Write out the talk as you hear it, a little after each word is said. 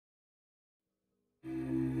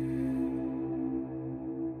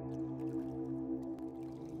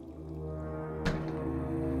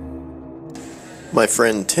My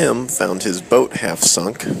friend Tim found his boat half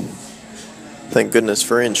sunk. Thank goodness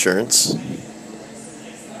for insurance.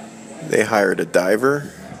 They hired a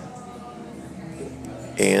diver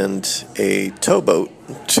and a towboat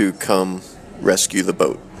to come rescue the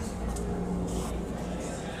boat.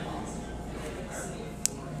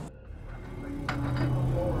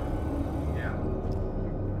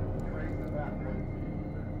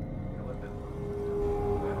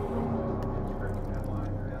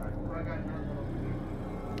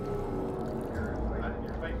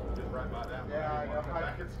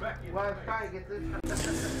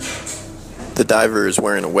 The diver is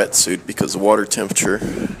wearing a wetsuit because the water temperature,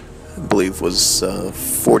 I believe, was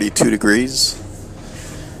 42 degrees.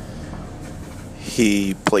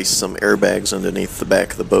 He placed some airbags underneath the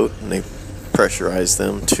back of the boat and they pressurized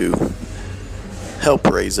them to help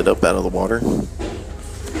raise it up out of the water.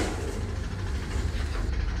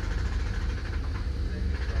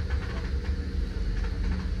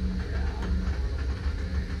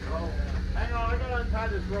 Hang on, I gotta untie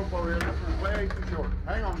this rope over here. This is way too short.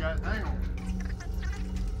 Hang on, guys, hang on.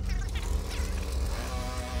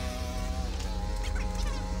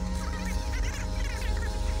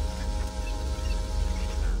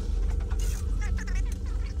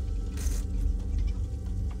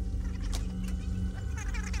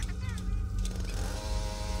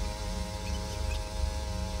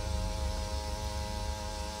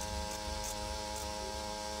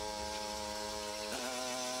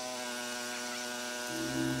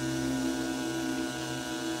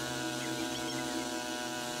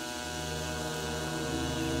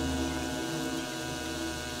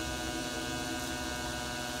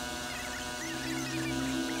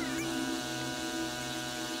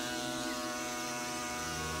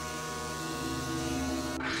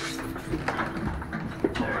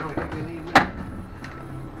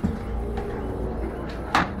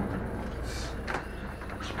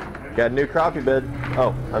 Got a new crappie bed.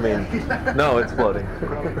 Oh, I mean, no, it's floating.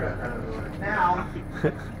 Now,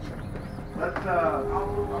 let's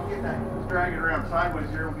I'll get that. Let's drag it around sideways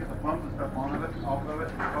here. We'll get the bumps and stuff off of it,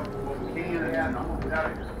 what we can, and I'm gonna get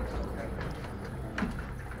out of here.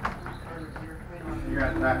 You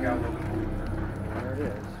guys back out a little bit. There it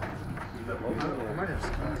is.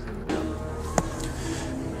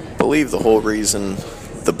 I believe the whole reason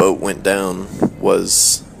the boat went down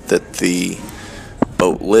was that the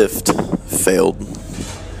boat lift failed.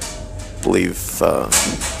 I believe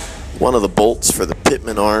one of the bolts for the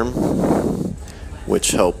pitman arm,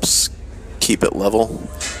 which helps keep it level,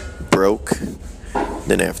 broke.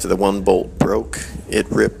 Then after the one bolt broke, it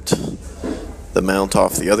ripped the mount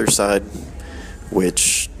off the other side,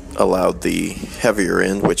 which allowed the heavier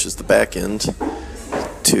end, which is the back end,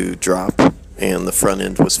 to drop, and the front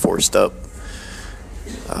end was forced up,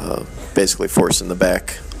 basically forcing the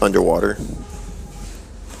back underwater.